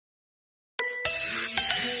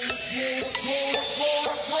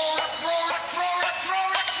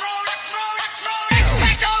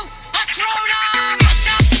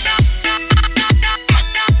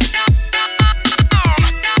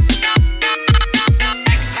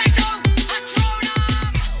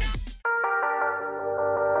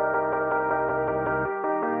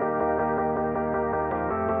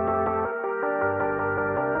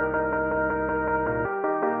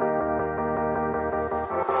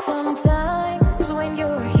Sometimes when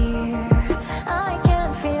you're here, I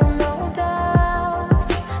can't feel no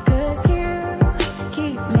doubts, 'cause you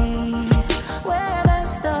keep me where the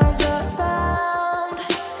stars are bound.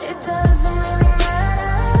 It doesn't really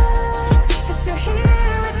matter, 'cause you're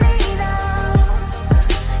here with me now.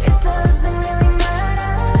 It doesn't really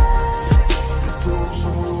matter.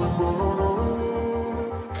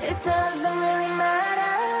 It doesn't really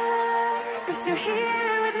matter, 'cause you're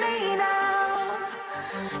here with me now.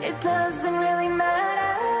 It doesn't really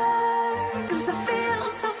matter, 'cause I feel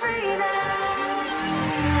so free now.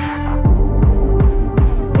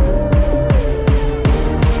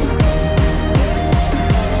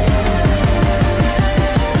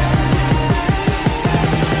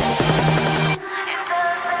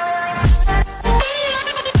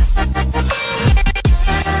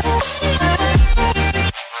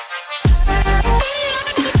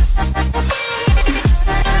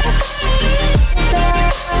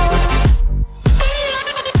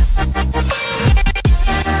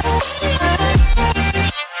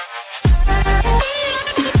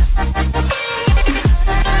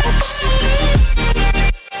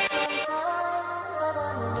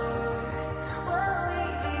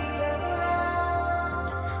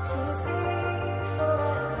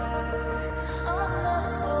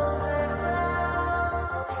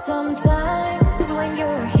 Sometimes when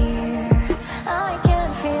you're here, I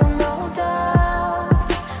can't feel no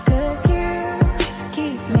doubts, 'cause you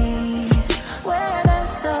keep me where the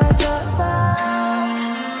stars are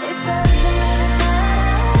bound. It doesn't really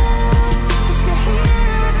matter, 'cause you're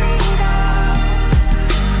here with me now.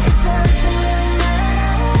 It doesn't really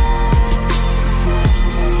matter.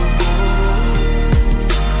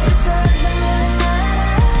 It doesn't really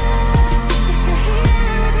matter, 'cause you're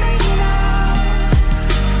here with me now.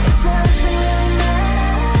 It doesn't really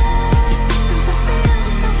matter, 'cause I feel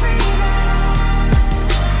so free now. It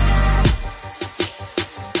doesn't really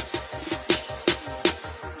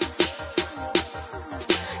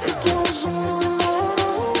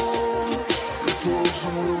matter. It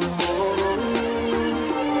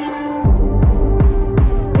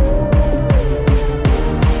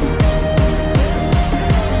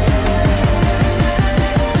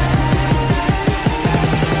really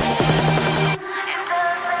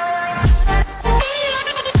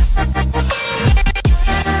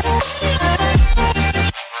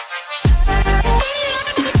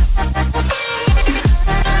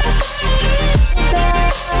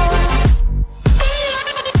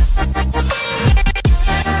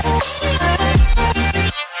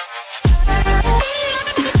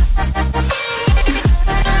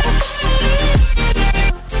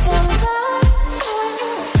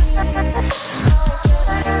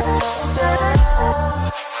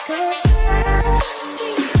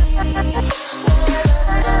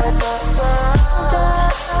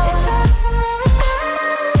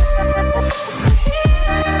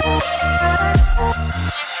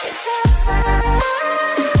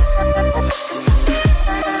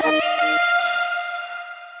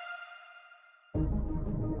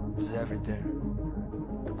This is everything.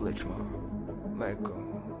 The glitch mom, Michael,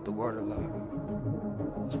 the word alarm.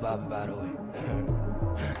 It's Bobby, by the way.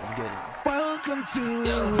 Let's get it. Welcome to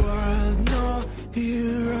the world, no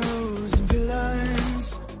heroes and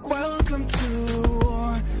villains. Welcome to a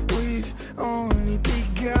war we've only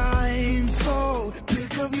begun. So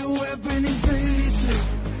pick up your weapon and face it.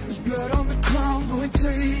 There's blood on the ground, go and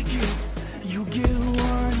take it. You get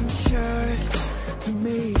one shot to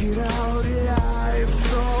make it out alive.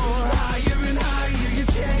 So higher and higher you're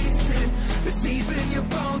chasing. It's deep in your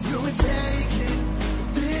bones, go and take it.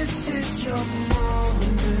 This is your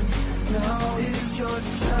moment, now is your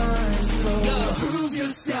time. So prove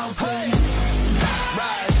yourself, hey.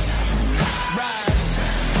 Rise, rise.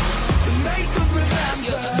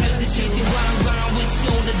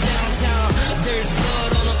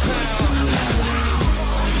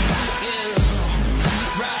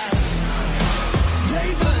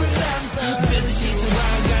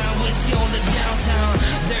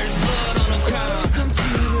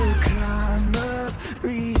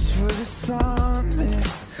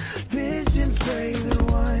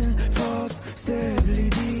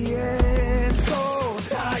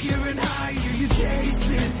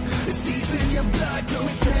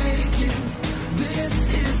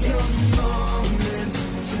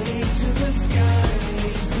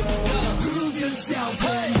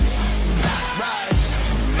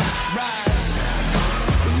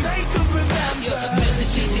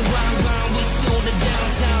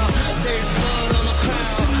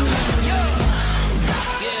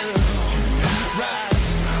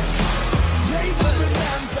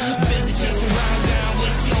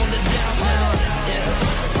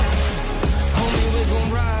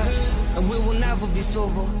 be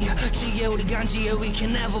sober. Yeah, 지게 우리 간지에 we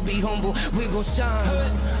can never be humble. We gon'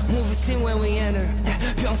 shine. Movie scene when we enter.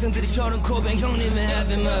 평생들이 저런 고백 형님의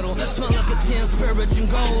heavy metal. Smell like a tin spirit 준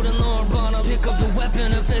golden Lord burner. Pick up the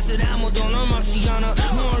weapon and face it 아무도 널 막지 않아.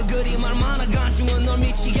 뭘 그리 말 많아 간중은 널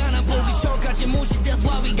믿지 않아. 보기 전까지 무시 that's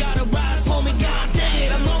why we gotta rise. Homie god dang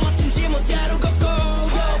it. 너 맡은 지멋대로 걷고.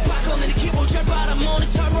 바꿔내리 키볼 잘 봐라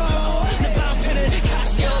모니터로. 내 방패는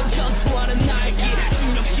가시오 전투하는 날기.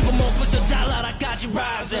 중력 씹어 먹고 저 달나라까지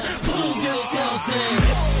rising. Prove yourself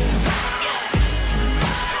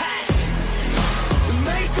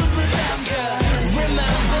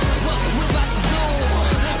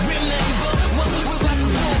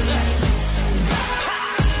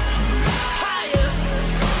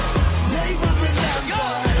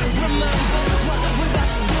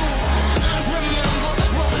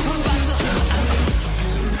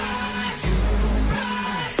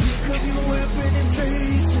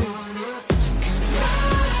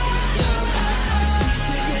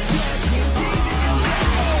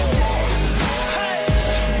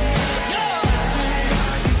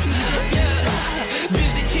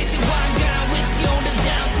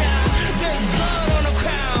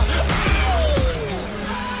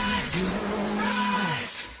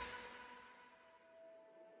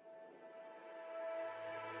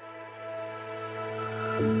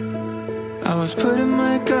I was putting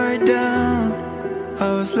my guard down,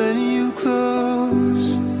 I was letting you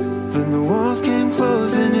close. Then the walls came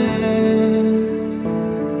closing in.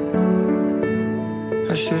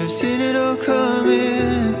 I should have seen it all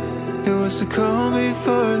coming. It was the calm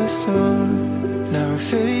before the storm. Now we're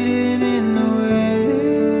fading in the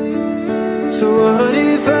wind. So what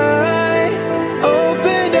if I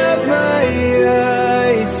opened up my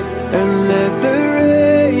eyes and let the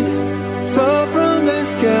rain fall from the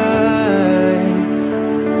sky?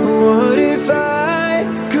 What if I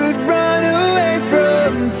could run away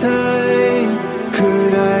from time?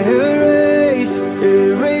 Could I erase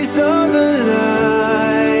all the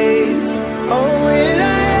lies? Oh, will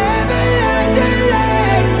I ever learn to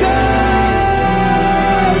let go?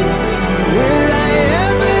 Will I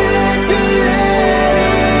ever learn to let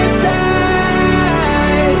it die?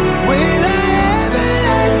 Will I ever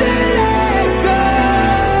learn to let go?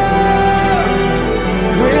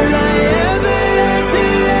 Will I ever learn to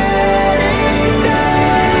let it die?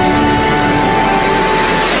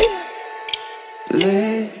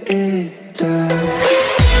 Let it die.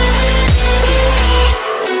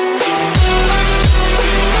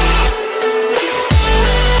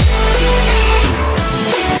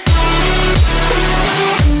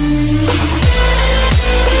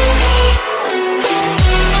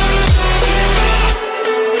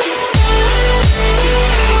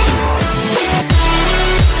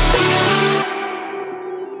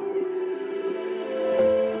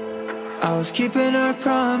 I was keeping our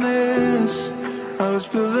promise, I was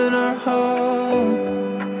building our hope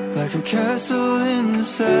like a castle in the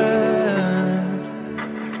sand.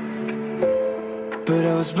 But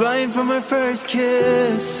I was blind from my first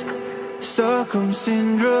kiss, Stockholm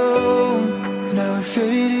syndrome. Now we're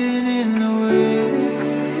fading in the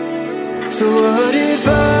wind. So what if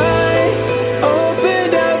I